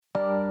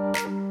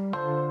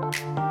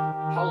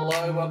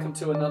Hello, welcome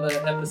to another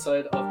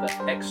episode of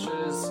The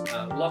Extras.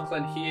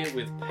 Lachlan here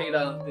with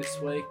Peter this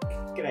week.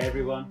 G'day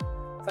everyone.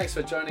 Thanks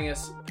for joining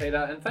us,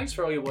 Peter, and thanks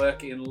for all your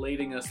work in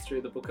leading us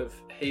through the book of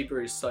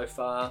Hebrews so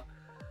far.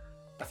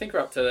 I think we're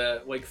up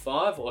to week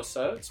 5 or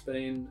so. It's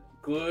been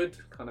good,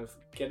 kind of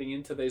getting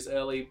into these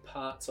early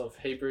parts of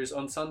Hebrews.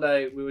 On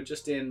Sunday, we were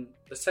just in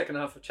the second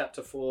half of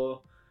chapter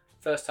 4,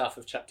 first half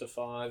of chapter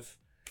 5.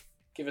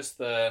 Give us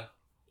the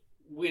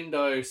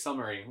window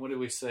summary. What do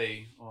we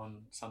see on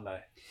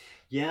Sunday?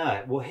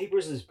 Yeah, well,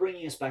 Hebrews is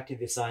bringing us back to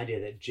this idea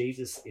that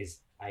Jesus is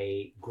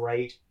a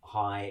great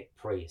high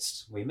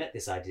priest. We met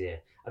this idea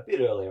a bit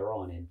earlier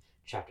on in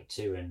chapter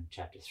 2 and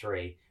chapter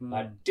 3,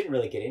 but didn't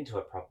really get into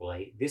it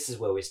properly. This is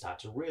where we start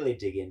to really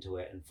dig into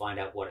it and find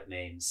out what it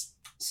means.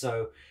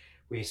 So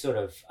we sort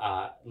of,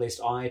 at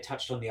least I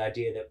touched on the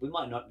idea that we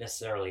might not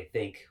necessarily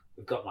think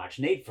we've got much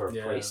need for a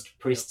priest.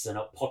 Priests are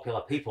not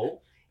popular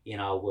people in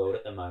our world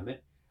at the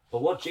moment.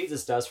 But what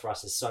Jesus does for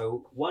us is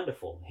so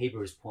wonderful.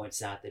 Hebrews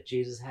points out that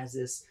Jesus has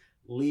this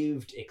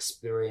lived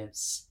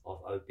experience of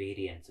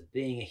obedience, of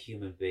being a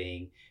human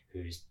being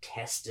who's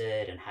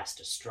tested and has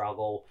to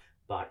struggle,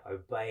 but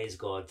obeys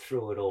God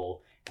through it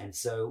all. And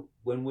so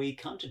when we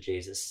come to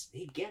Jesus,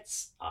 he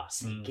gets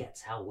us. He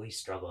gets how we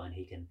struggle, and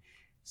he can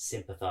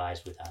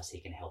sympathize with us.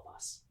 He can help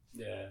us.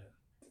 Yeah,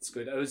 that's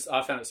good.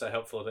 I found it so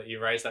helpful that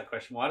you raised that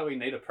question. Why do we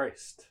need a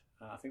priest?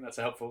 I think that's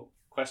a helpful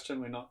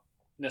question. We're not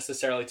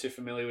necessarily too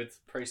familiar with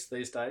priests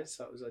these days,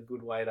 so it was a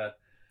good way to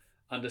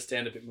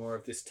understand a bit more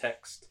of this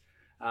text.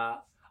 I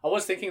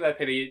was thinking though,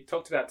 Peter, you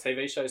talked about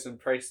TV shows and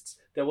priests.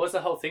 There was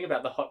a whole thing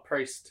about the hot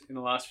priest in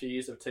the last few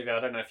years of TV.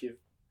 I don't know if you've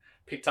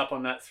picked up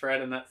on that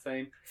thread and that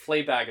theme.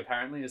 Fleabag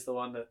apparently is the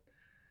one that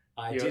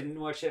I didn't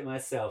watch it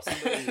myself.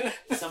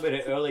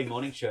 Somebody at early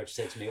morning church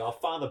said to me, "Oh,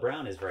 Father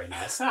Brown is very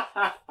nice,"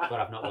 but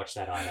I've not watched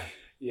that either.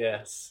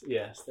 Yes,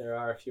 there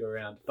are a few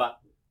around, but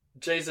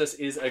Jesus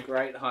is a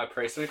great high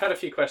priest. And we've had a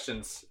few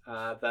questions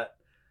that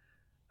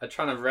are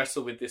trying to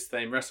wrestle with this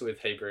theme, wrestle with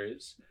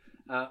Hebrews.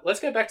 Let's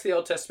go back to the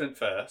Old Testament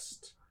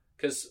first,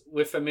 because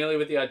we're familiar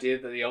with the idea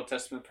that the Old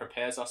Testament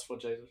prepares us for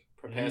Jesus,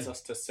 prepares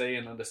us to see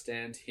and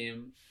understand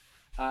him.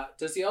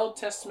 Does the Old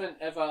Testament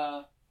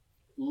ever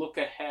look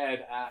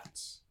ahead at,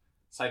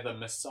 say, the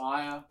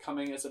Messiah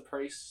coming as a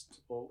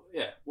priest? Or,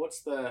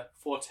 what's the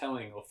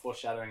foretelling or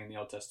foreshadowing in the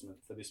Old Testament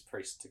for this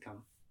priest to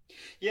come?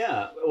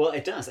 Yeah, well,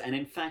 it does. And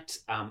in fact,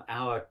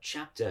 our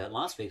chapter,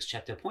 last week's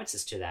chapter, points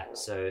us to that.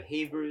 So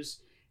Hebrews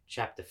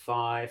chapter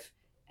 5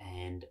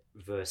 and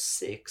verse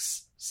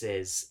 6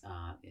 says,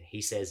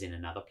 he says in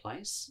another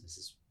place, this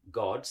is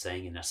God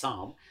saying in a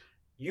psalm,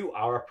 "You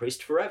are a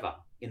priest forever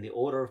in the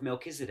order of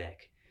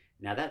Melchizedek."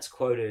 Now that's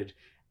quoted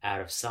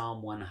out of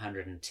Psalm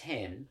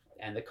 110.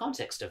 And the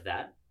context of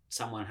that,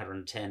 Psalm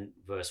 110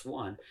 verse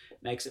 1,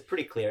 makes it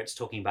pretty clear it's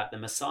talking about the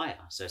Messiah.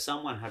 So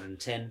Psalm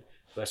 110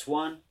 verse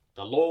 1,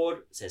 "The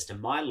Lord says to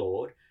my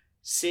Lord,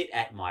 sit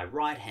at my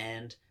right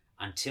hand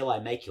until I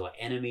make your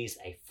enemies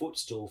a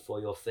footstool for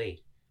your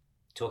feet."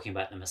 Talking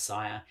about the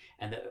Messiah.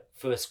 And the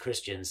first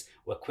Christians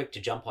were quick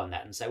to jump on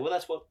that and say, well,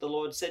 that's what the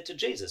Lord said to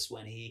Jesus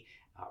when he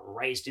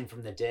raised him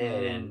from the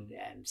dead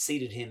and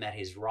seated him at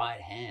his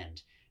right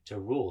hand to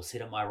rule.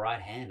 "Sit at my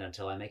right hand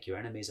until I make your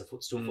enemies a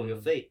footstool for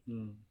your feet."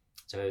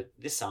 So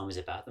this psalm is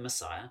about the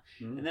Messiah.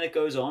 And then it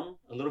goes on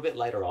a little bit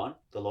later on.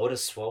 "The Lord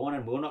has sworn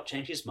and will not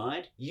change his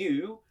mind.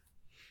 You,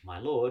 my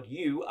Lord,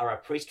 you are a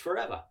priest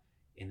forever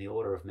in the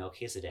order of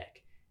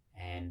Melchizedek."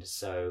 And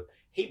so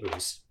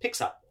Hebrews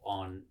picks up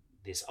on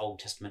this Old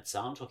Testament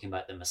psalm talking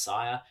about the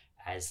Messiah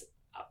as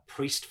a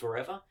priest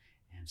forever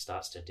and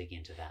starts to dig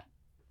into that.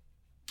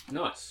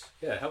 Nice.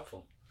 Yeah,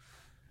 helpful.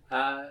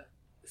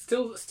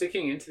 Still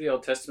sticking into the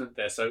Old Testament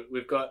there. So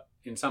we've got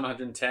in Psalm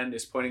 110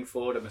 this pointing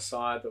forward a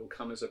Messiah that will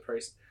come as a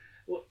priest.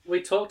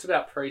 We talked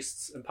about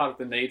priests, and part of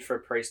the need for a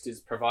priest is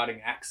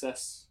providing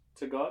access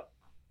to God,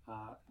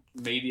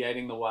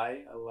 mediating the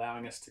way,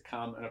 allowing us to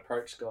come and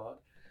approach God.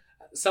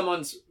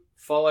 Someone's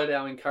followed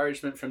our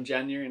encouragement from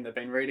January, and they've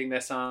been reading their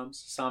Psalms,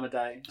 Psalm a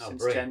day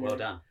since January. Well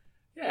done.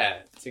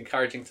 Yeah, it's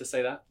encouraging to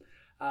see that.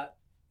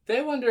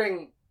 They're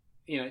wondering,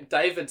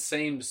 David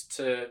seems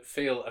to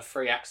feel a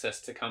free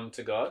access to come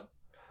to God.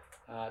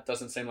 It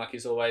doesn't seem like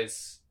he's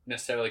always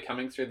necessarily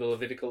coming through the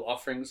Levitical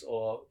offerings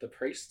or the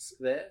priests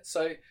there.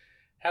 So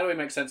how do we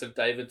make sense of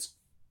David's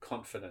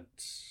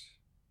confidence?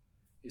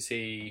 Is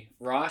he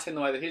right in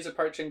the way that he's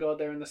approaching God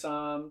there in the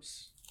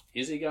Psalms?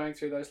 Is he going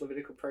through those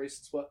Levitical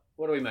priests? What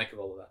do we make of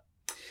all of that?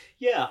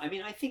 Yeah, I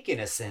mean, I think in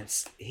a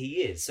sense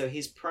he is. So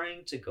he's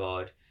praying to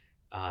God.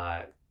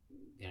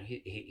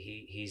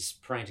 He's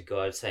praying to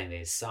God, saying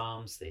these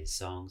psalms, these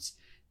songs,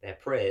 they're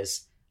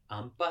prayers,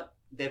 but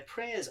they're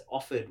prayers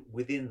offered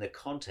within the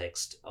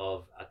context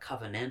of a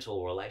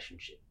covenantal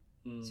relationship.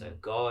 So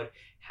God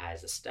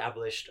has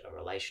established a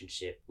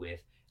relationship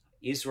with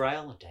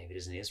Israel. David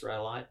is an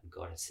Israelite, and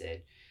God has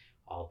said,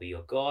 "I'll be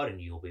your God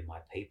and you'll be my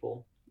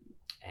people."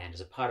 And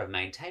as a part of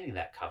maintaining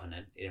that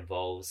covenant, it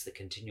involves the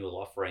continual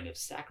offering of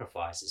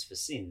sacrifices for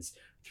sins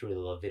through the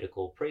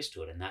Levitical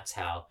priesthood. And that's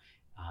how,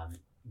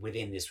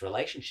 within this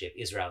relationship,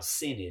 Israel's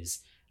sin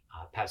is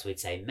perhaps we'd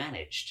say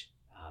managed,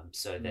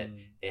 so that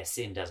their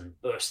sin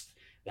doesn't burst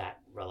that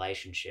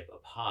relationship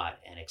apart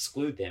and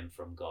exclude them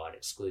from God,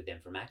 exclude them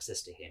from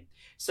access to him.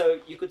 So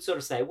you could sort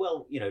of say,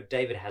 well,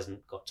 David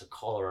hasn't got to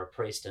collar a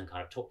priest and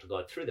kind of talk to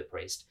God through the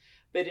priest,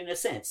 but in a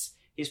sense,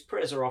 his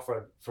prayers are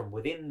offered from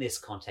within this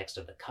context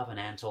of the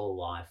covenantal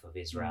life of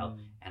Israel,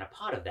 and a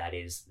part of that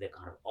is the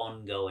kind of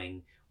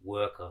ongoing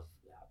work of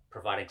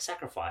providing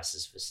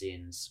sacrifices for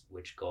sins,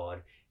 which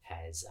God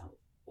has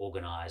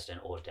organized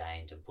and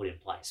ordained and put in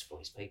place for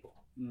his people.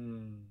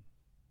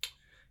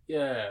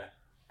 Yeah,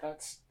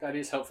 that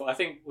is helpful. I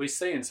think we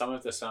see in some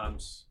of the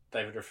Psalms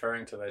David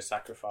referring to those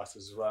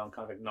sacrifices as well, and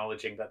kind of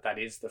acknowledging that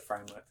is the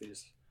framework that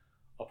he's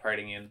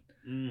operating in.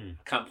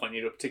 I can't point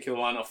you to a particular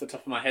one off the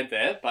top of my head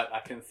there, but I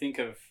can think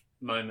of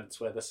moments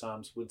where the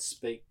Psalms would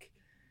speak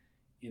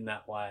in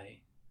that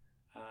way.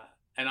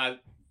 And I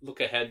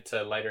look ahead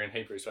to later in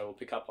Hebrews where we'll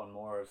pick up on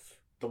more of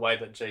the way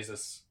that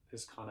Jesus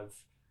has kind of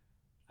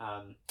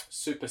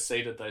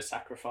superseded those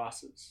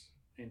sacrifices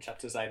in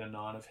chapters 8 and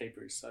 9 of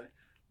Hebrews. So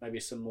maybe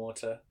some more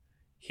to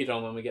hit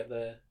on when we get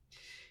there.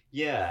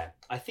 Yeah,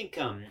 I think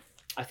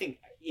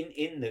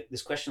in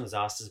this question was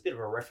asked as a bit of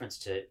a reference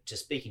to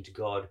speaking to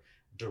God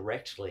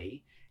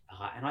directly,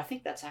 and I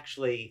think that's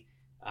actually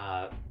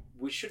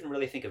we shouldn't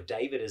really think of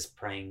David as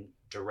praying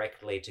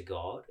directly to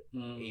God.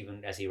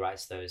 Even as he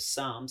writes those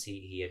psalms,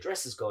 he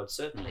addresses God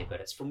certainly, but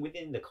it's from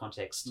within the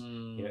context,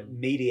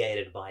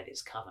 mediated by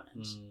this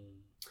covenant.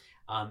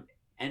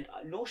 And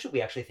nor should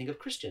we actually think of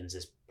Christians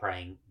as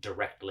praying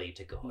directly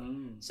to God.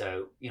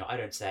 So I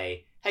don't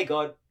say, "Hey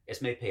God,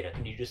 it's me, Peter.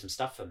 Can you do some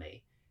stuff for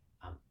me?"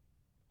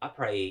 I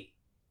pray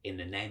in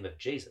the name of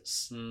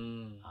Jesus.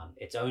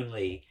 It's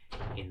only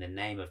in the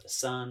name of the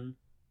Son,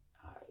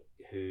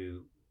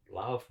 who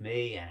loved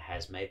me and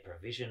has made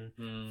provision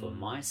for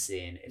my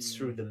sin. It's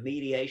through the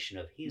mediation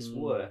of his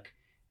work,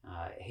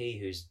 he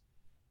who's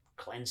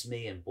cleansed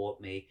me and bought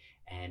me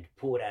and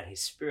poured out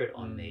his Spirit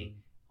on me.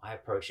 I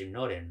approach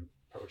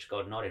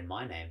God not in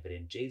my name, but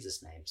in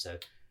Jesus' name. So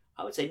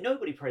I would say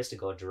nobody prays to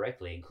God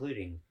directly,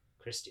 including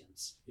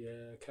Christians.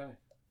 Yeah, okay.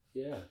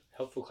 Yeah,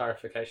 helpful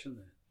clarification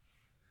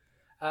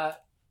there.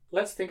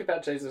 Let's think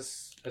about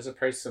Jesus as a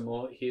priest some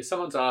more here.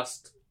 Someone's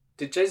asked,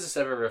 did Jesus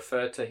ever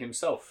refer to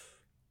himself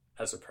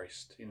as a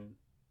priest in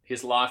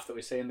his life that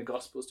we see in the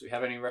Gospels? Do we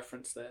have any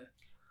reference there?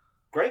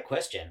 Great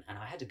question, and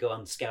I had to go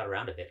and scout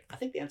around a bit. I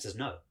think the answer is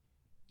no.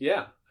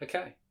 Yeah,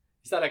 okay.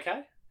 Is that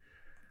okay?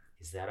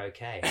 Is that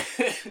okay?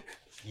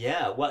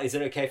 Yeah, well, is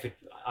it okay for...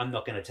 I'm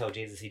not going to tell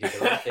Jesus he did the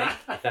right thing,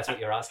 if that's what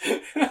you're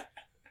asking.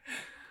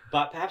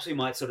 But perhaps we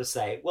might sort of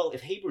say, well,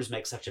 if Hebrews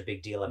make such a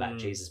big deal about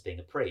Jesus being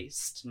a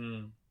priest,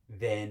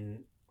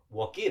 then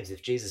what gives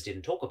if Jesus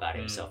didn't talk about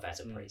himself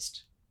as a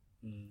priest?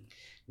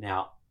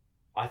 Now,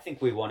 I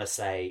think we want to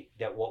say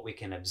that what we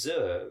can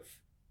observe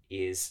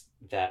is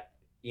that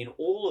in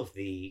all of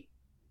the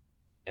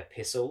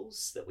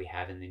epistles that we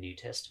have in the New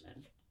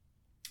Testament,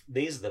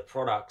 these are the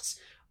products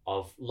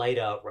of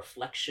later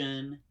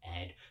reflection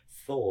and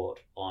thought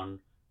on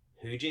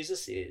who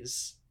Jesus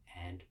is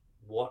and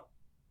what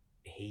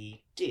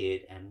he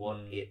did and what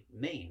it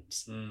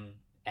means.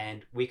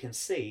 And we can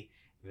see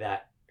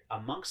that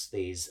amongst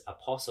these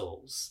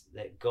apostles,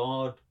 that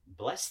God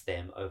blessed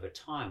them over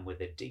time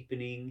with a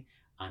deepening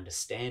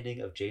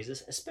understanding of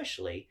Jesus,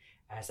 especially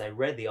as they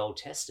read the Old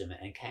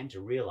Testament and came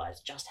to realize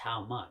just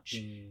how much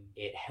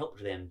it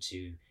helped them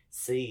to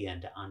see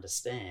and to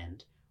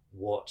understand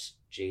what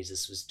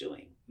Jesus was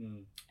doing.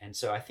 And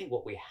so I think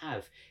what we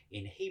have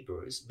in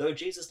Hebrews, though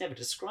Jesus never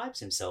describes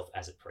himself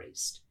as a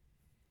priest,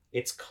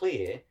 it's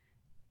clear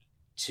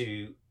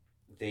to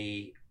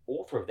the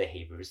author of the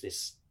Hebrews,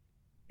 this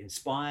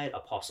inspired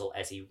apostle,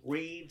 as he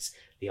reads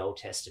the Old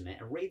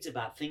Testament and reads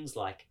about things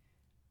like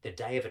the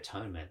Day of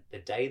Atonement, the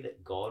day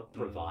that God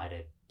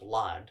provided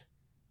blood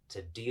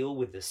to deal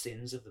with the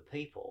sins of the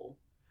people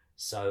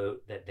so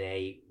that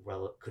they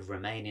could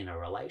remain in a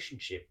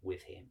relationship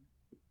with him,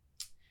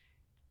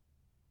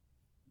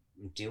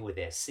 deal with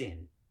their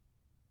sin.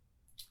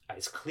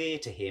 It's clear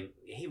to him,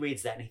 he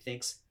reads that and he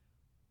thinks,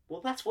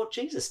 well, that's what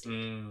Jesus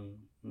did.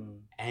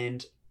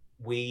 And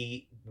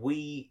we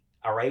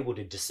are able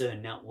to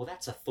discern now, well,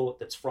 that's a thought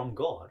that's from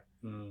God,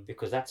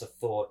 because that's a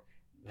thought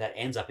that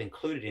ends up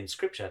included in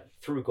Scripture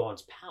through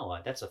God's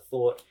power. That's a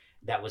thought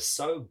that was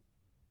so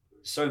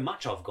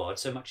much of God,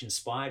 so much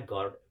inspired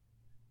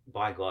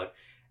by God,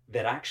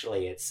 that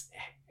actually it's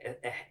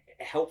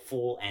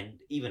helpful and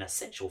even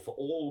essential for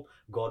all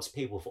God's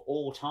people for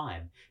all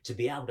time to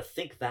be able to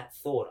think that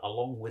thought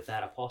along with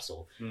that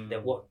apostle,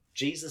 that what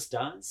Jesus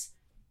does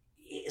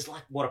is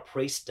like what a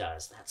priest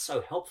does. That's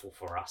so helpful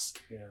for us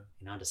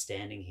in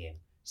understanding him.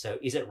 So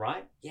is it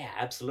right? Yeah,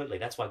 absolutely.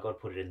 That's why God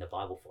put it in the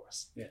Bible for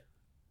us.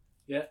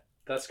 Yeah,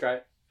 that's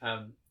great.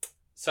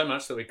 So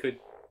much that we could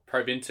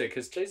probe into,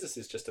 because Jesus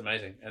is just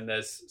amazing. And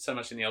there's so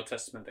much in the Old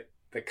Testament that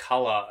the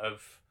colour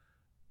of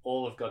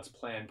all of God's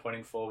plan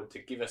pointing forward to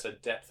give us a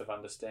depth of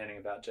understanding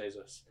about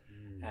Jesus.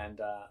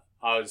 And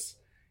I was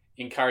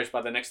encouraged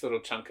by the next little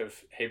chunk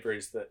of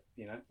Hebrews that,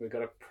 we've got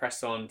to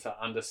press on to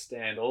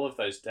understand all of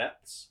those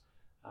depths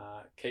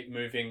keep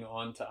moving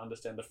on to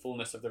understand the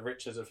fullness of the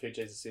riches of who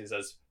Jesus is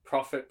as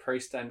prophet,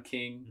 priest, and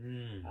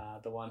king,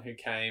 the one who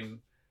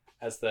came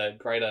as the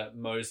greater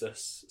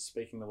Moses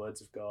speaking the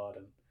words of God,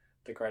 and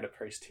the greater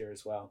priest here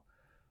as well.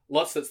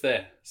 Lots that's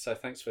there, so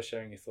thanks for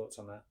sharing your thoughts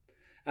on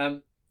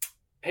that.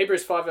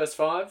 Hebrews 5 verse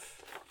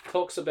 5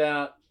 talks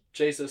about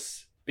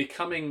Jesus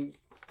becoming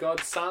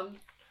God's son.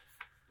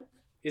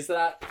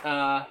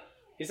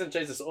 Isn't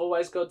Jesus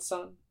always God's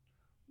son?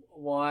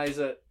 Why is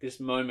it this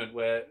moment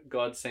where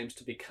God seems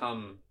to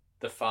become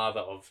the father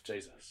of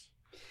Jesus?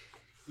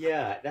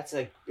 Yeah, it's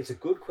a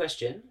good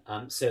question.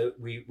 So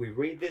we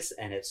read this,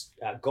 and it's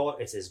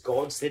God. It says,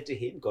 God said to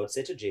him, God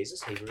said to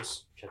Jesus,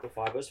 Hebrews chapter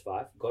 5 verse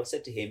 5, God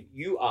said to him,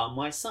 you are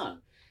my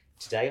son.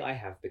 Today I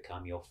have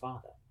become your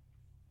father.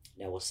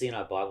 Now we'll see in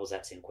our Bibles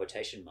that's in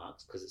quotation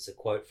marks because it's a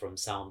quote from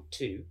Psalm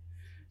 2.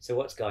 So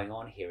what's going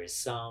on here is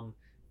Psalm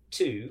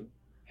 2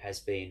 has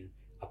been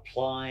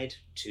applied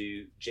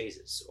to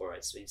Jesus, or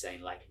it's been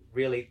saying, like,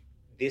 really,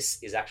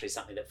 this is actually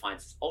something that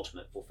finds its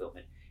ultimate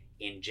fulfillment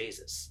in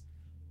Jesus.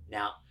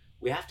 Now,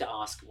 we have to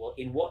ask, well,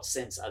 in what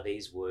sense are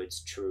these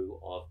words true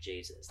of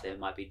Jesus? There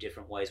might be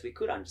different ways we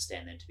could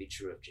understand them to be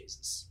true of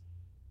Jesus.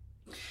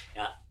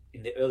 Now,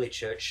 in the early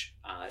church,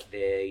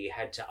 they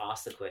had to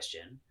ask the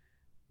question,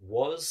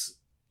 was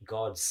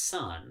God's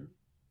Son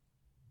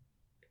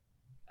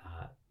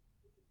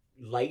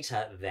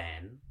later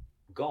than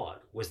God?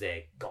 Was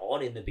there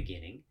God in the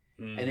beginning,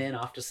 and then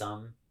after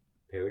some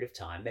period of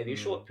time, maybe a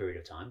short period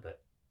of time,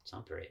 but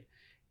some period,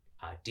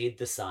 did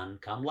the Son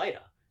come later?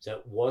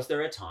 So was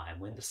there a time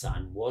when the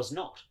Son was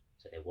not?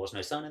 So there was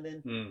no Son, and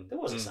then there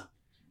was a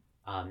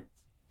Son.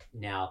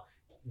 Now,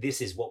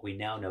 this is what we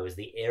now know as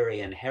the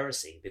Arian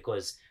heresy,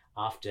 because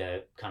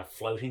after kind of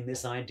floating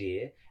this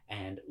idea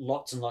and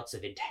lots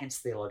of intense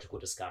theological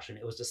discussion,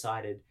 it was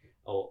decided,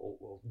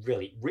 or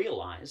really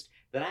realized,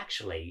 that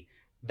actually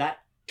that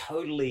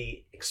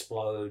totally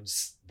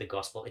explodes the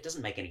gospel. It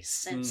doesn't make any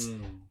sense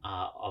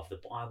of the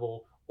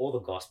Bible or the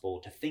gospel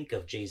to think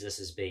of Jesus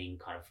as being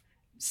kind of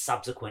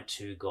subsequent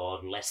to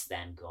God, less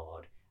than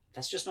God.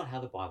 That's just not how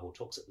the Bible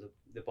talks.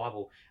 The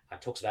Bible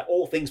talks about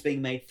all things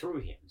being made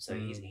through him. So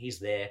he's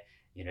there,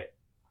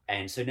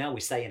 and so now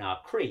we say in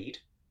our creed,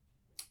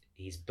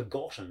 he's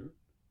begotten,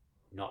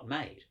 not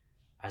made,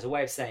 as a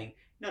way of saying,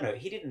 no,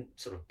 he didn't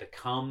sort of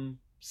become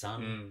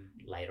Son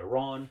later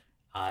on.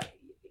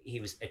 He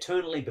was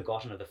eternally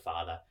begotten of the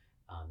Father.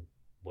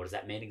 What does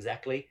that mean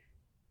exactly?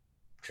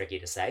 Tricky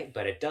to say,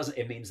 but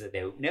it means that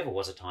there never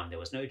was a time there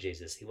was no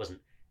Jesus. He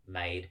wasn't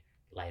made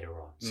later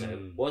on.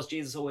 So was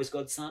Jesus always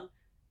God's Son?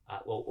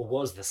 Or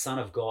was the Son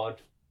of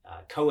God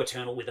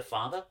co-eternal with the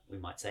Father, we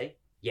might say?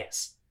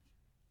 Yes.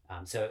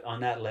 So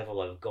on that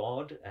level of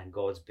God and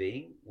God's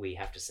being, we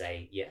have to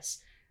say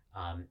yes.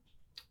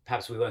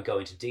 Perhaps we won't go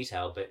into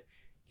detail, but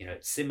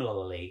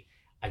similarly,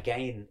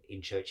 again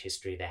in church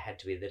history, there had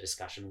to be the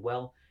discussion,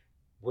 well,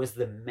 was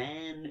the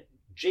man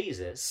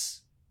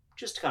Jesus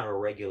just kind of a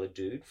regular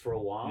dude for a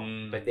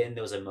while, but then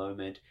there was a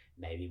moment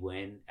maybe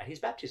when at his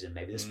baptism,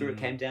 maybe the Spirit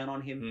came down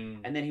on him,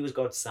 and then he was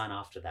God's Son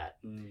after that.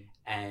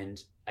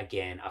 And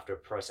again, after a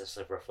process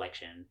of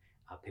reflection,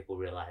 people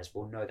realized,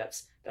 well, no,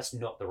 that's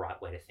not the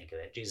right way to think of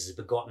it. Jesus is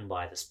begotten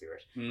by the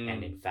Spirit,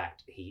 and in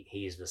fact,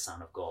 he is the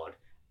Son of God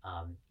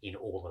in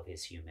all of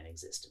his human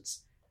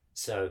existence.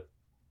 So,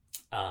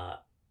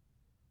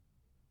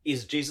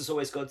 is Jesus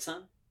always God's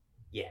Son?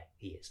 Yeah,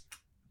 he is.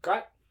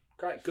 Great.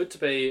 Good to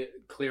be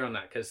clear on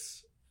that,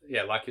 because,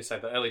 yeah, like you say,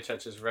 the early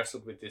church has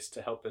wrestled with this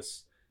to help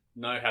us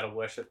know how to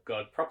worship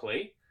God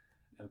properly,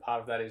 and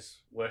part of that is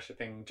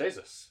worshipping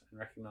Jesus and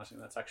recognizing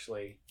that's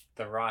actually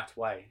the right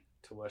way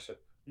to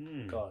worship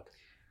God.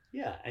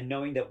 Yeah, and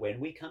knowing that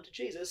when we come to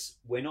Jesus,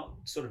 we're not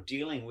sort of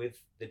dealing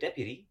with the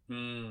deputy.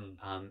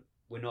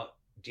 We're not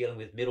dealing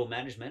with middle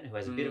management who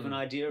has a bit of an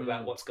idea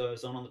about what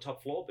goes on the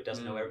top floor but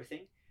doesn't know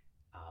everything.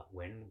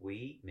 When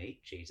we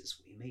meet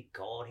Jesus, we meet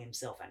God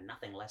himself and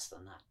nothing less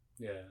than that.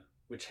 Yeah,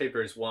 which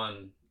Hebrews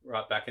 1,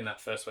 right back in that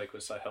first week,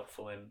 was so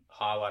helpful in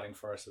highlighting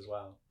for us as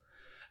well.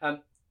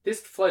 This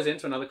flows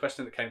into another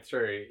question that came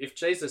through. If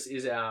Jesus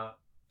is our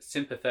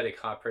sympathetic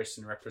high priest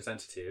and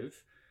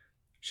representative,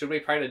 should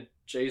we pray to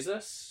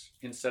Jesus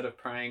instead of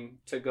praying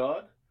to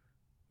God?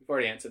 We've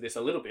already answered this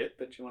a little bit,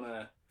 but do you want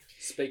to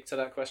speak to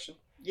that question?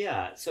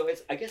 Yeah, so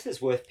I guess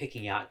it's worth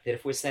picking out that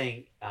if we're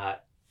saying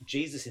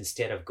Jesus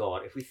instead of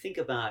God, if we think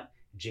about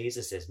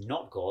Jesus as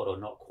not God or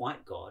not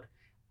quite God,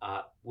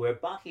 we're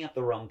barking up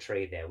the wrong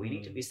tree there. We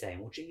need to be saying,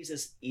 well,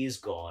 Jesus is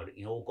God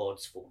in all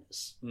God's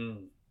fullness.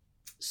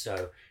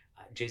 So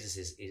Jesus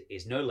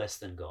is no less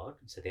than God.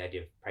 So the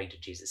idea of praying to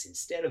Jesus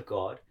instead of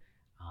God,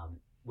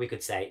 we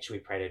could say, should we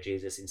pray to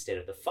Jesus instead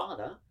of the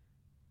Father?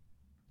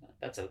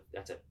 That's a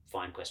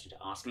fine question to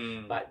ask.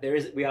 But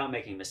we are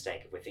making a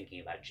mistake if we're thinking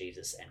about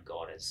Jesus and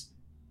God as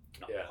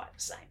not quite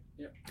the same.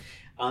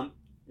 Yeah.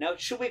 Now,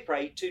 should we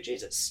pray to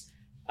Jesus?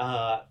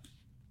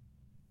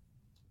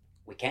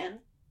 We can.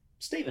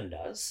 Stephen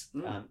does.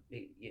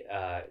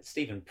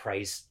 Stephen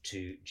prays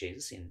to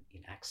Jesus in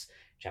Acts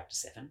chapter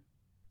 7.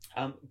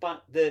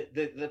 But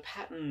the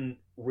pattern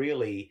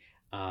really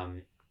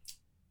of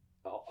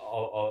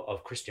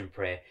Christian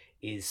prayer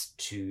is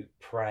to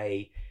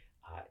pray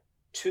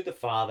to the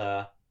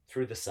Father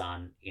through the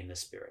Son in the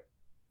Spirit.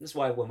 That's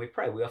why when we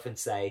pray, we often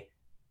say,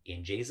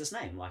 in Jesus'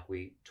 name, like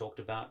we talked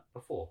about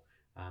before.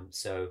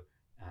 So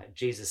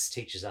Jesus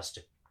teaches us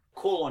to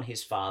call on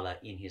his Father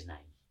in his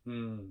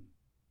name.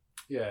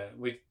 Yeah,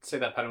 we see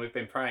that pattern. We've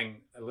been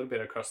praying a little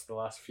bit across the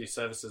last few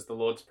services, the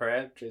Lord's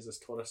Prayer. Jesus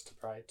taught us to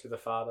pray to the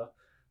Father.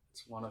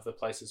 It's one of the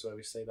places where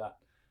we see that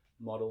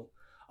model.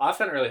 I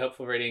found it really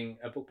helpful reading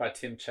a book by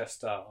Tim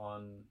Chester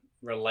on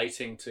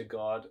relating to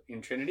God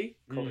in Trinity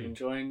called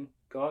Enjoying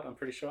God, I'm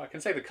pretty sure. I can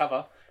see the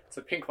cover. It's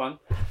a pink one.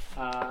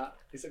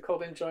 Is it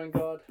called Enjoying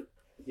God?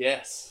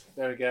 Yes,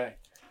 there we go.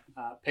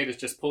 Peter's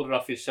just pulled it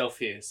off his shelf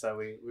here, so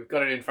we've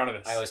got it in front of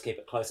us. I always keep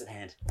it close at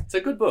hand. It's a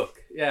good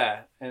book,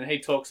 yeah. And he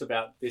talks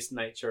about this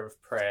nature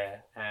of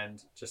prayer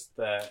and just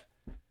the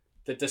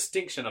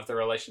distinction of the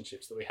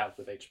relationships that we have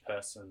with each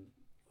person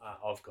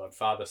of God,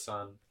 Father,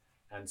 Son,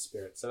 and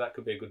Spirit. So that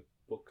could be a good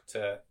book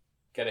to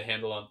get a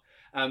handle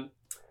on.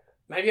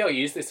 Maybe I'll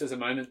use this as a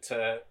moment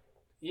to...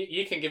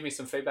 You can give me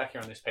some feedback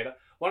here on this, Peter.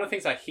 One of the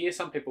things I hear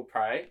some people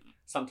pray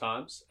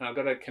sometimes, and I've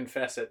got to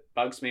confess it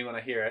bugs me when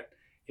I hear it,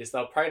 is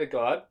they'll pray to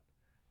God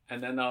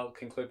and then they'll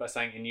conclude by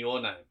saying, in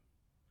your name.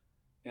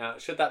 Now,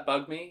 should that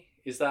bug me?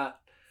 Is that...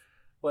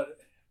 what?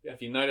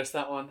 Have you noticed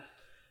that one?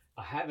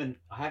 I haven't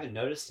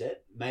noticed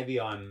it.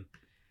 Maybe I'm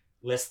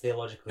less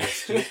theologically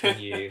astute than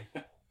you,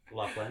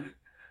 Lachlan.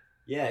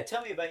 Yeah,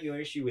 tell me about your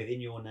issue with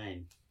in your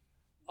name.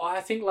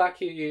 I think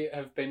like you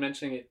have been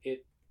mentioning,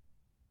 it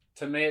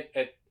to me,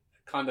 it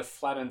kind of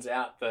flattens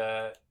out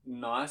the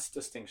nice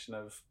distinction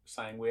of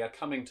saying we are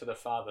coming to the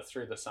Father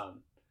through the Son,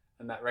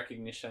 and that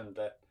recognition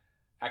that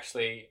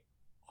actually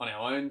on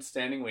our own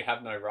standing we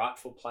have no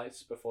rightful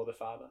place before the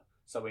Father.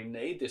 So we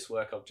need this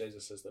work of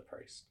Jesus as the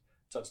priest.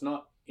 So it's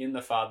not in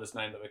the Father's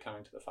name that we're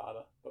coming to the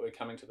Father, but we're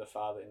coming to the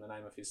Father in the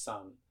name of his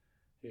Son,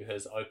 who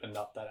has opened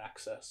up that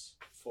access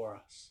for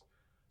us.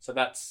 So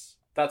that's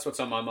what's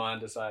on my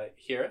mind as I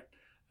hear it.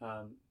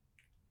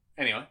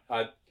 Anyway,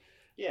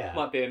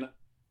 might be an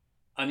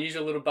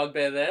unusual little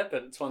bugbear there,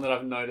 but it's one that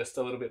I've noticed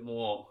a little bit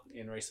more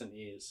in recent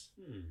years.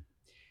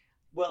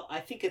 Well, I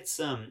think it's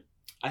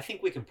I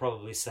think we can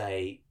probably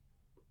say,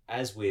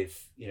 as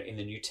with in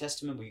the New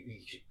Testament,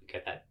 we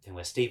get that thing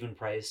where Stephen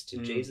prays to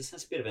Jesus.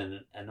 That's a bit of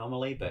an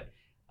anomaly, but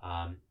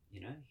I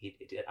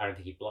don't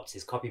think he blots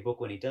his copybook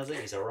when he does it.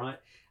 He's all right.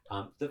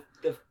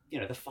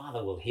 The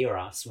Father will hear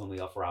us when we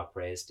offer our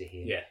prayers to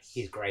him. Yes.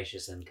 He's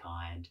gracious and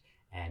kind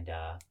and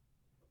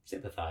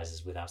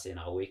sympathizes with us in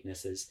our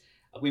weaknesses.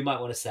 We might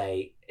want to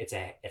say it's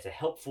a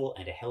helpful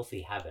and a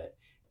healthy habit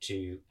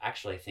to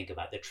actually think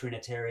about the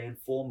Trinitarian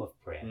form of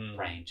prayer,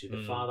 praying to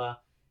the Father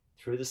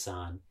through the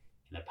Son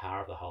in the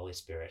power of the Holy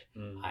Spirit.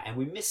 And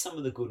we miss some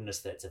of the goodness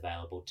that's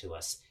available to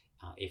us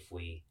if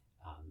we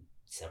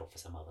settle for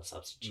some other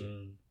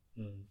substitute.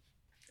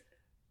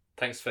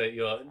 Thanks for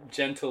your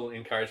gentle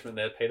encouragement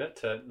there, Peter,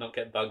 to not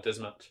get bugged as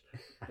much.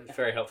 It's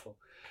very helpful.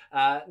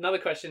 Another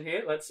question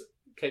here. Let's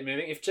keep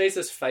moving. If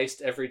Jesus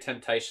faced every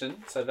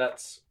temptation, so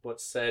that's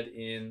what's said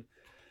in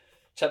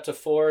chapter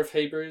 4 of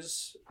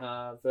Hebrews,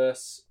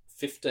 verse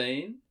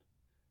 15.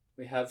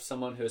 We have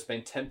someone who has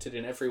been tempted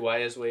in every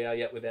way as we are,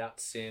 yet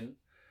without sin.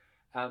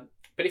 But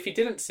if he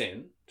didn't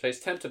sin, so he's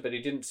tempted but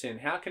he didn't sin,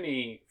 how can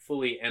he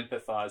fully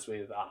empathise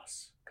with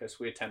us? Because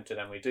we're tempted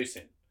and we do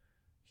sin.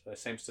 So there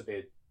seems to be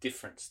a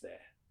difference there.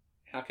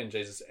 How can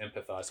Jesus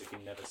empathise if he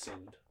never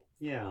sinned?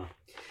 Yeah.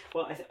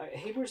 Well,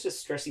 Hebrews is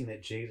stressing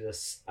that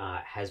Jesus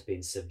has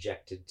been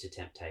subjected to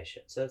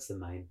temptation. So that's the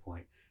main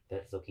point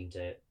that's looking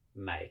to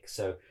make.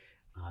 So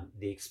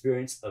the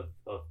experience of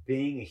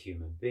being a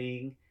human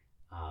being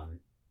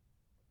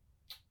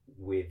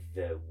with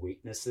the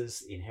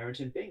weaknesses inherent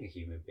in being a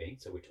human being.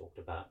 So we talked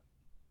about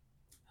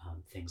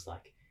things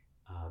like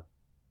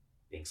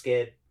being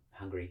scared,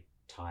 hungry,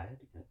 tired,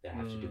 that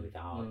have to do with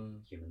our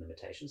human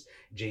limitations.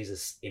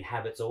 Jesus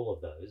inhabits all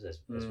of those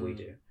as we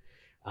do.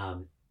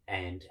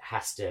 And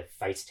has to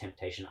face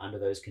temptation under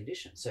those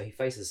conditions. So he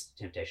faces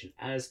temptation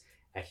as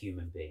a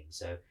human being.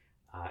 So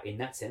in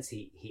that sense,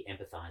 he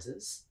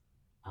empathizes.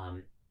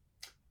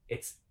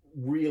 It's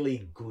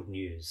really good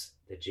news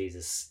that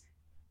Jesus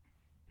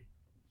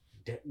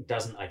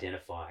doesn't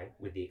identify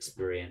with the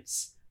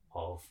experience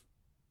of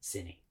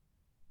sinning.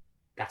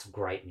 That's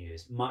great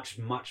news. Much,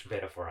 much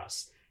better for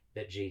us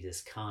that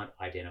Jesus can't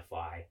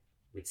identify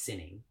with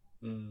sinning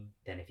than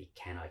if he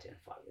can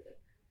identify with it.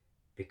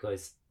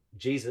 Because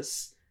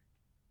Jesus...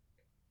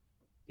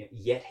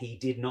 yet he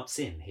did not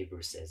sin,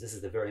 Hebrews says. This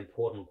is the very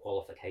important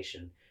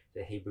qualification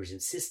that Hebrews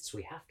insists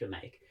we have to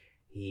make.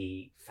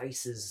 He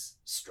faces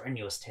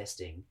strenuous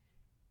testing,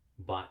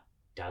 but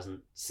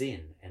doesn't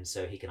sin. And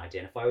so he can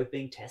identify with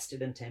being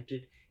tested and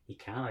tempted. He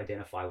can't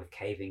identify with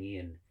caving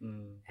in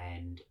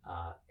and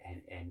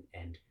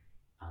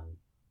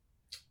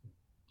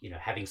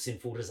having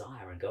sinful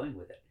desire and going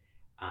with it.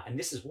 And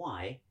this is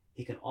why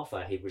he can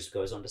offer, Hebrews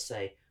goes on to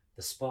say,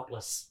 the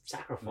spotless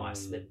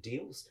sacrifice that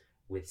deals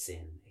with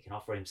sin. He can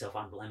offer himself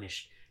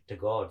unblemished to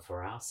God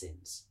for our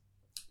sins.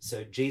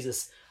 So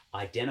Jesus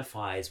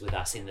identifies with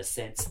us in the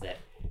sense that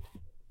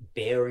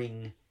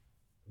bearing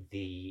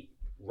the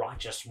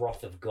righteous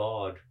wrath of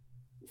God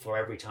for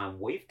every time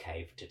we've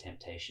caved to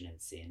temptation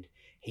and sinned,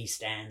 he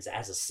stands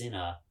as a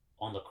sinner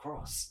on the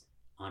cross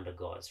under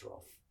God's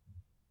wrath,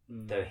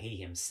 though he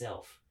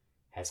himself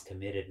has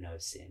committed no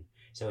sin.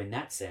 So in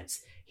that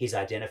sense, his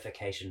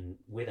identification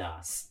with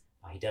us,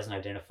 he doesn't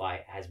identify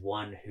as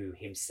one who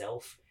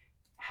himself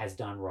has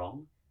done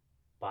wrong,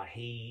 but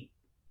he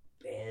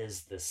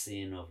bears the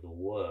sin of the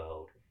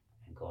world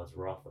and God's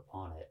wrath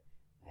upon it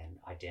and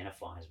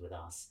identifies with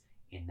us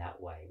in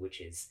that way,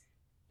 which is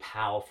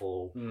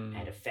powerful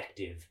and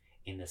effective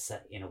in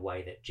a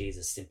way that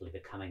Jesus simply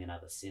becoming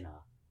another sinner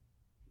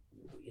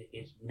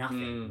is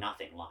nothing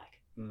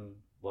like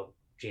what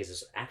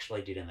Jesus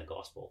actually did in the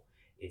gospel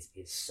is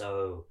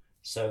so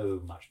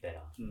much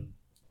better.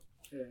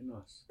 Yeah,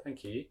 nice.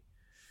 Thank you.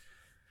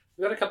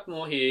 We've got a couple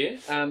more here.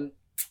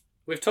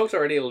 We've talked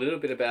already a little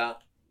bit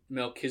about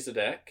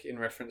Melchizedek in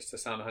reference to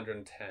Psalm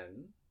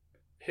 110.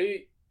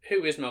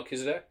 Who is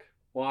Melchizedek?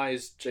 Why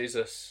is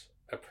Jesus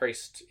a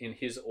priest in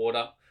his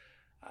order?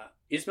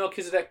 Is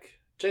Melchizedek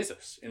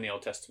Jesus in the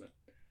Old Testament?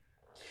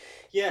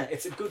 Yeah,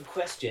 it's a good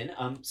question.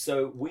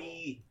 So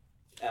we,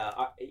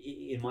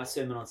 in my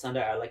sermon on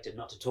Sunday, I elected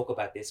not to talk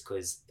about this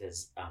because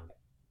there's a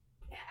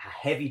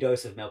heavy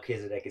dose of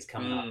Melchizedek is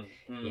coming up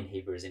in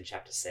Hebrews in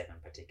chapter 7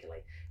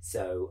 particularly.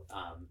 So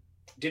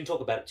didn't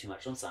talk about it too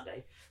much on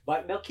Sunday.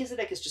 But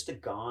Melchizedek is just a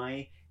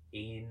guy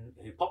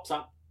who pops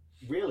up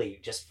really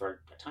just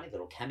for a tiny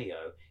little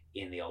cameo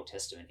in the Old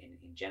Testament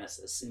in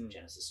Genesis, in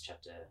Genesis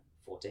chapter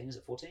 14. Is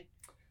it 14?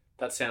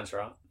 That sounds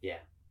right. Yeah.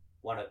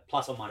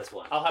 Plus or minus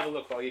one. I'll have a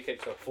look while you keep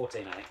talking.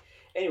 14, I think.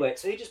 Anyway,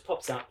 so he just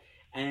pops up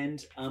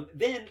and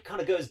then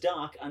kind of goes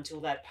dark until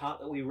that part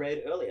that we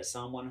read earlier,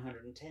 Psalm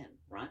 110,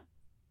 right?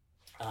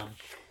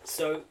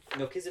 So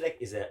Melchizedek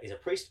is a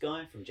priest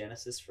guy from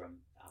Genesis, from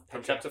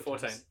chapter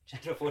 14.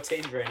 Chapter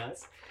 14, very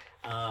nice,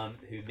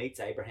 who meets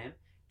Abraham.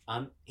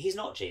 He's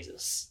not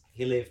Jesus.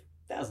 He lived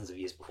thousands of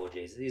years before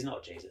Jesus. He's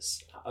not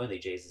Jesus. Only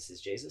Jesus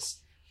is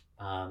Jesus.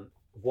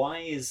 Why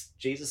is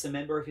Jesus a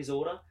member of his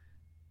order?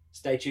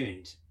 Stay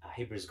tuned.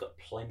 Hebrews got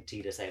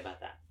plenty to say about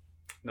that.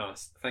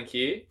 Nice. Thank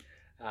you.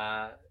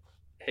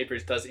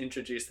 Hebrews does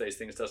introduce these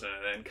things, doesn't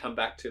it? And come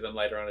back to them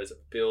later on as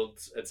it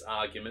builds its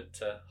argument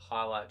to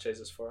highlight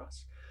Jesus for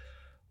us.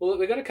 Well,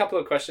 we've got a couple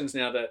of questions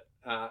now that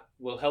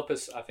will help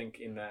us, I think,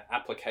 in the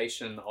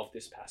application of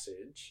this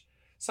passage.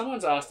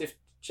 Someone's asked, if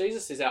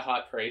Jesus is our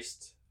high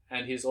priest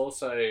and he's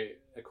also,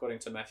 according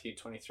to Matthew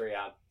 23,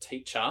 our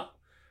teacher,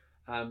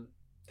 then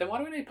why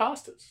do we need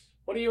pastors?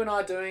 What are you and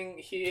I doing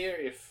here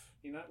if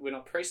we're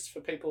not priests for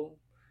people,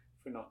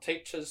 if we're not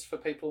teachers for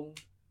people?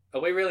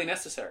 Are we really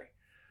necessary?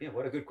 Yeah,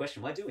 what a good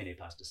question. Why do we need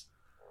pastors?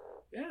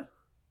 Yeah.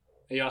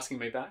 Are you asking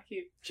me back?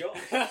 Sure.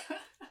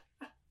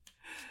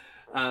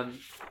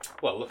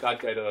 Well, look, I'd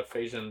go to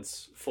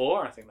Ephesians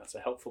 4. I think that's a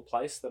helpful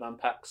place that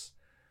unpacks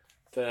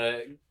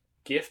the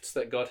gifts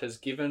that God has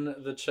given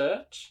the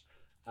church.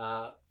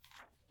 But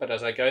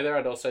as I go there,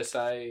 I'd also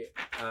say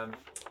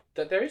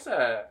that there is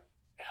a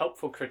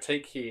helpful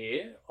critique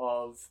here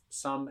of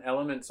some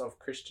elements of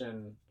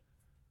Christian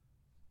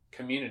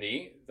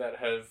community that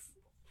have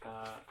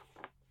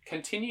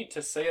continued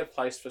to see a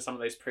place for some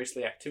of these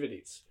priestly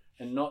activities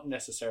and not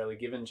necessarily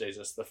given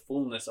Jesus the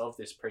fullness of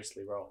this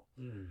priestly role.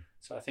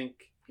 So I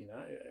think,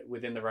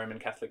 within the Roman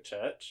Catholic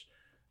Church,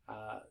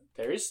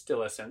 there is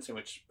still a sense in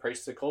which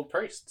priests are called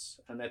priests,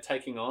 and they're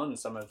taking on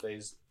some of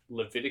these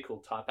Levitical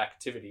type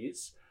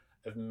activities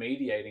of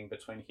mediating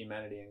between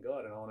humanity and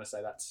God. And I want to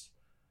say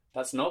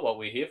that's not what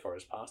we're here for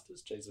as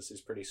pastors. Jesus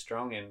is pretty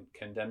strong in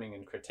condemning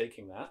and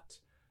critiquing that,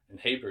 and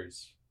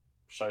Hebrews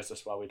shows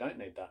us why we don't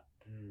need that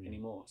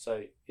anymore.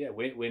 So yeah,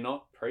 we're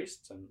not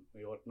priests, and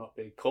we ought not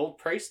be called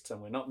priests,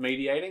 and we're not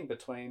mediating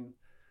between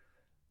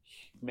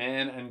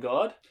man and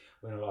God.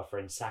 We're not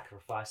offering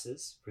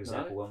sacrifices. For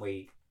example, when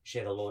we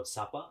share the Lord's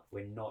Supper,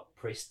 we're not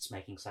priests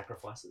making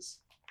sacrifices.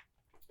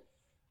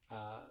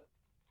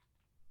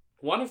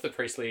 One of the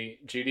priestly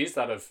duties,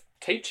 that of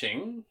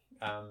teaching,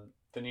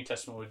 the New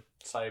Testament would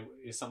say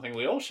is something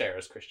we all share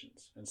as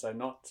Christians, and so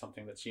not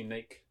something that's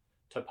unique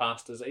to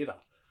pastors either.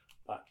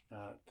 But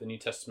the New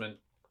Testament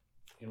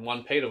in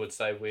 1 Peter would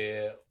say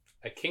we're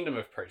a kingdom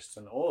of priests,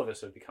 and all of us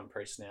have become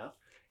priests now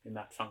in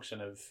that function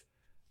of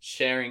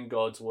sharing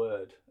God's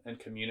word and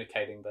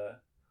communicating the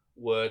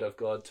word of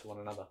God to one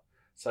another.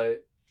 So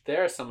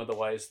there are some of the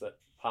ways that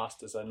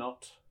pastors are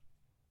not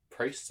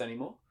priests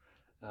anymore.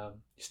 You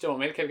still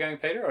want me to keep going,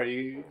 Peter, or are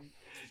you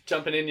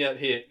jumping in yet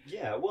here?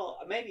 Yeah, well,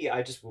 maybe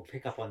I just will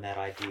pick up on that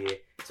idea.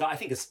 So I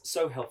think it's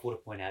so helpful to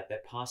point out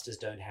that pastors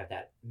don't have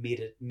that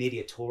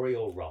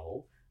mediatorial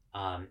role.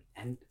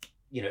 And,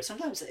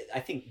 sometimes I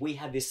think we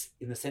have this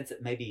in the sense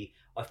that maybe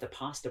if the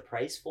pastor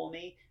prays for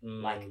me,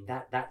 like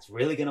that's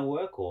really going to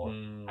work, or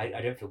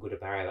I don't feel good to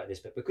pray about this,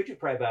 but could you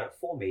pray about it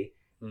for me?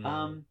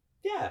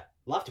 Yeah,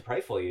 love to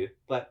pray for you.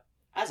 But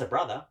as a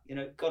brother,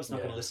 God's not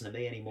going to listen to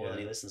me any more than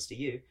he listens to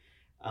you.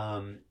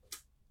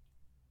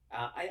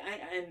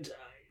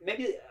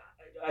 Maybe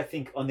I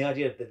think on the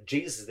idea that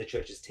Jesus is the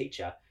church's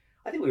teacher,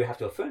 I think we would have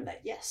to affirm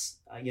that, yes.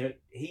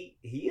 He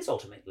is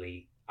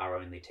ultimately our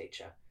only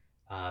teacher.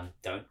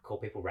 Don't call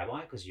people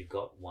rabbi because you've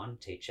got one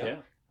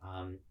teacher.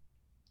 Yeah.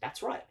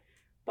 That's right.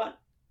 But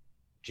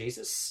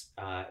Jesus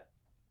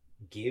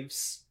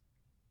gives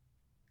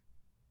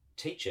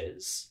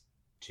teachers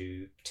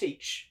to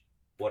teach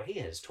what he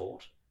has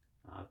taught.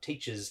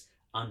 Teachers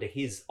under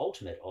his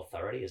ultimate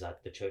authority as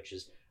the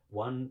church's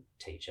one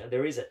teacher.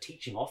 There is a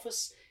teaching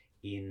office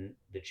in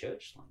the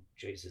church.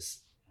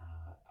 Jesus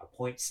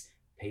appoints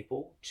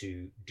people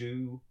to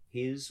do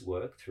his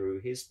work through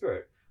his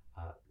Spirit.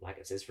 Like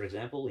it says, for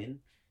example, in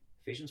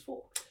Ephesians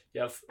 4.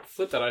 Yeah, I've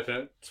flipped that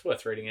open. It's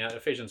worth reading out.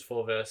 Ephesians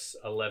 4 verse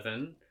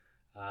 11.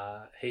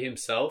 He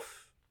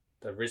himself,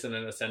 the risen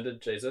and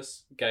ascended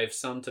Jesus, gave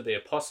some to be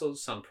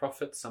apostles, some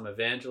prophets, some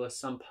evangelists,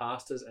 some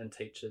pastors and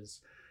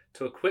teachers,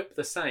 to equip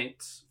the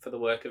saints for the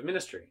work of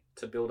ministry,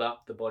 to build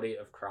up the body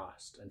of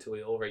Christ, until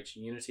we all reach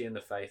unity in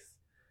the faith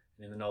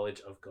and in the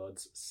knowledge of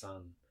God's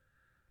Son.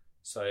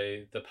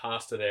 So the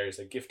pastor there is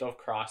a gift of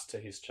Christ to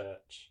his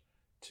church,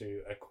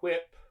 to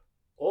equip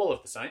all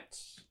of the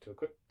saints, to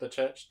equip the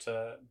church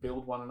to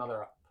build one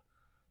another up.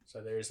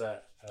 So there is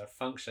a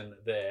function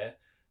there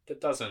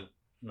that doesn't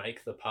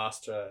make the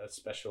pastor a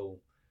special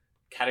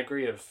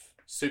category of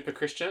super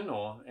Christian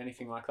or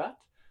anything like that,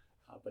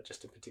 but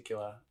just a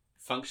particular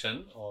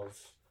function of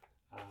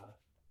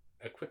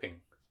equipping.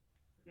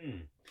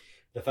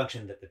 The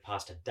function that the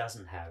pastor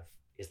doesn't have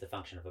is the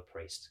function of a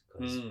priest,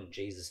 because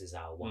Jesus is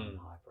our one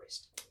high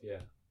priest. Yeah,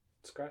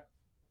 that's great.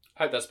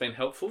 I hope that's been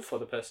helpful for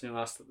the person who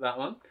asked that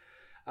one.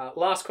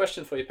 Last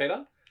question for you,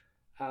 Peter.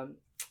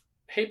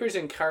 Hebrews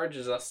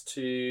encourages us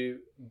to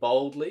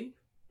boldly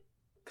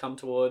come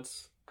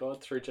towards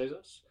God through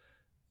Jesus.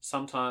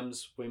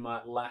 Sometimes we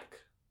might lack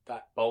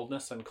that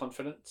boldness and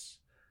confidence.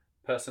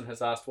 Person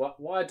has asked,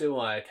 why do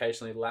I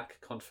occasionally lack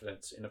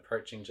confidence in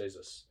approaching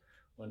Jesus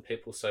when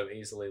people so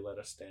easily let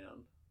us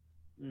down?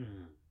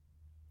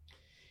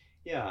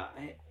 Yeah,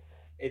 I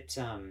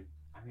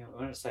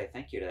want to say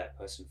thank you to that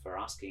person for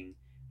asking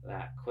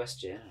that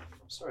question.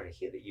 I'm sorry to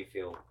hear that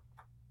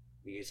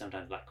you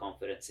sometimes lack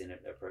confidence in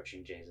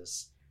approaching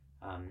Jesus.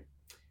 I'm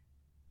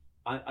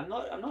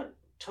not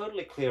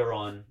totally clear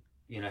on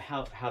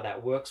how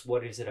that works.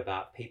 What is it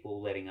about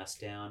people letting us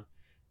down?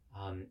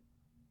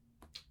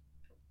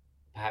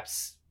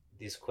 Perhaps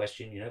this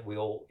question, we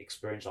all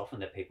experience often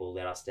that people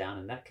let us down,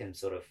 and that can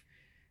sort of,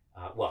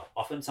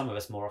 often, some of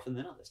us more often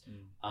than others.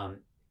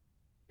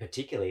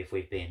 Particularly if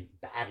we've been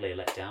badly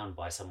let down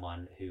by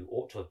someone who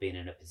ought to have been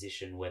in a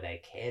position where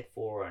they cared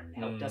for and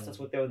helped us. That's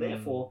what they were there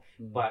for,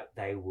 but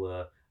they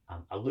were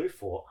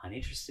aloof or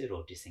uninterested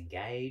or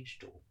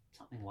disengaged or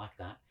something like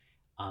that.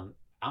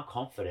 Our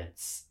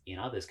confidence in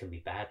others can be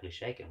badly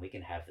shaken. We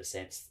can have the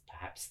sense,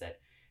 perhaps, that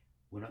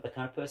we're not the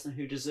kind of person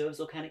who deserves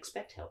or can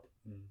expect help.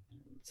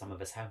 Some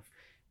of us have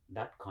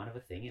that kind of a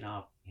thing in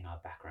our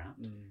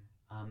background,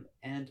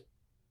 and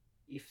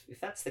if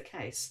that's the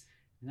case,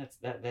 that's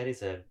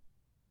the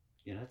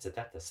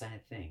same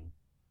thing.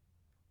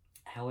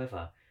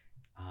 However,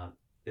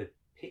 the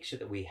picture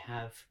that we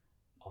have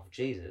of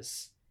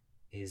Jesus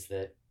is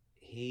that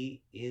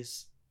he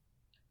is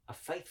a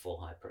faithful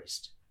high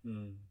priest.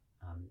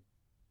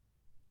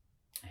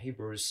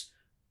 Hebrews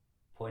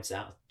points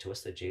out to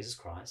us that Jesus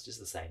Christ is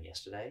the same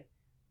yesterday,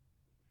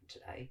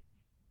 today,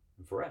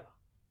 and forever.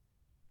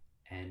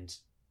 And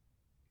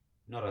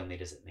not only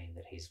does it mean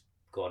that he's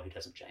God who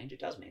doesn't change, it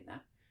does mean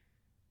that,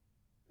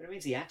 but it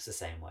means he acts the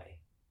same way.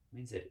 It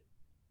means that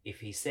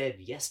if he said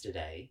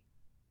yesterday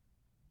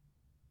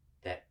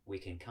that we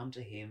can come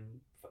to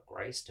him for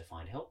grace to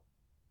find help,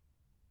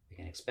 we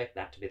can expect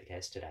that to be the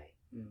case today.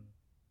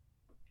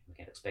 We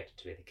can expect it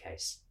to be the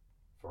case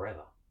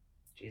forever.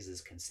 Jesus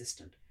is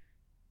consistent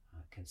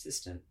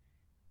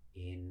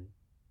in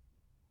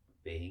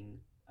being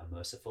a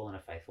merciful and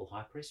a faithful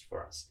high priest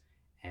for us.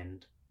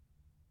 And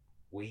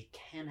we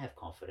can have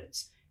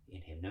confidence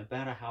in him, no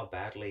matter how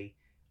badly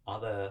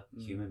other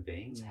human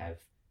beings have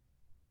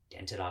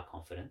dented our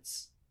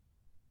confidence.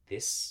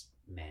 This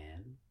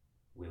man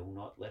will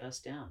not let us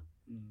down.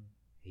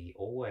 He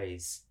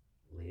always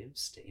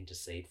lives to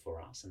intercede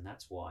for us, and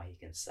that's why he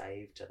can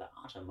save to the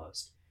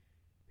uttermost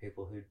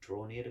people who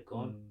draw near to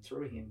God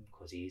through him,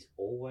 because he's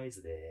always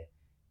there,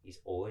 he's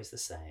always the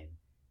same,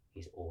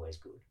 he's always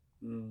good.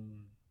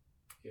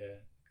 Yeah,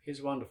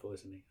 he's wonderful,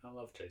 isn't he? I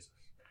love Jesus.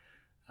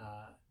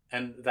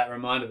 And that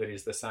reminder that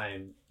he's the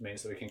same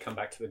means that we can come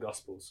back to the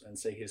Gospels and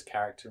see his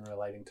character and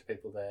relating to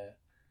people there.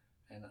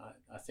 And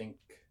I think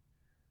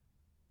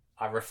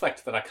I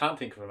reflect that I can't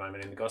think of a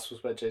moment in the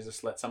Gospels where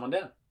Jesus let someone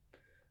down.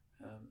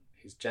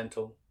 He's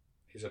gentle,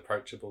 he's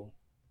approachable,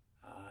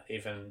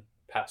 even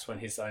perhaps when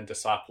his own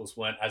disciples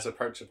weren't as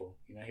approachable.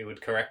 He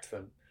would correct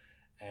them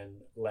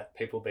and let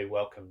people be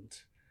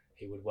welcomed.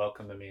 He would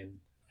welcome them in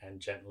and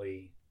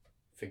gently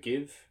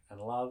forgive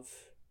and love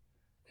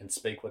and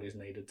speak what is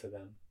needed to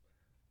them.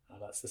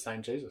 That's the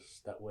same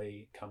Jesus that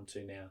we come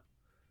to now.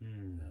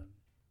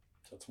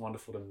 So it's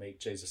wonderful to meet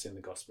Jesus in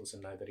the Gospels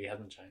and know that he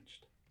hasn't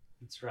changed.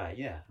 That's right.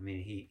 Yeah. I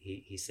mean,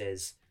 he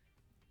says,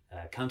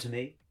 "Come to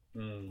me,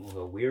 Mm. all who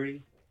are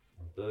weary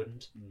and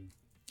burdened, Mm.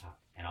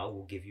 and I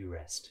will give you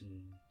rest."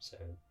 Mm. So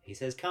he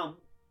says, "Come,"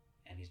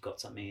 and he's got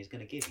something he's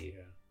going to give you.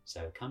 Yeah.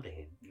 So come to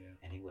him, Yeah.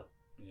 and he will.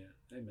 Yeah.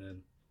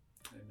 Amen.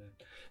 Amen.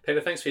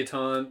 Peter, thanks for your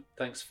time.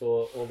 Thanks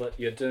for all that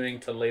you're doing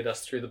to lead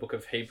us through the book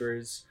of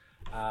Hebrews.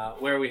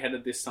 Where are we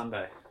headed this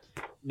Sunday?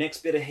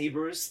 Next bit of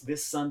Hebrews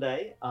this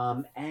Sunday,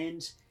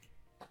 and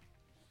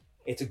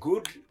it's a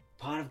good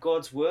part of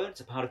God's word.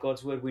 It's a part of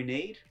God's word we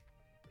need.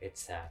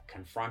 It's a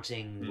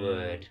confronting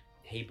word.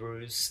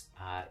 Hebrews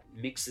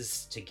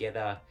mixes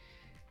together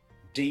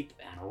deep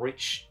and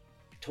rich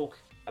talk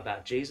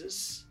about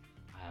Jesus,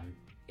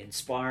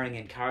 inspiring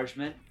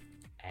encouragement,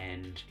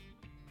 and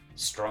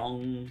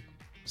strong,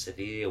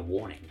 severe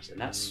warnings. And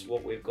that's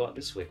what we've got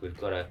this week. We've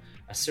got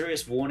a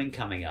serious warning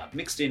coming up,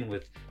 mixed in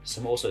with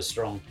some also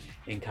strong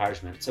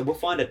encouragement. So we'll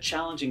find a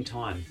challenging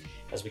time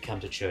as we come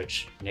to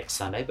church next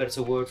Sunday, but it's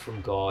a word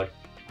from God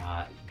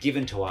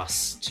given to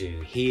us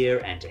to hear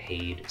and to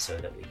heed so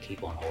that we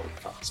keep on holding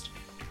fast.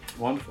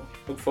 Wonderful.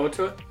 Look forward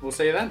to it. We'll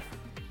see you then.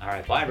 All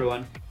right, bye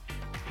everyone.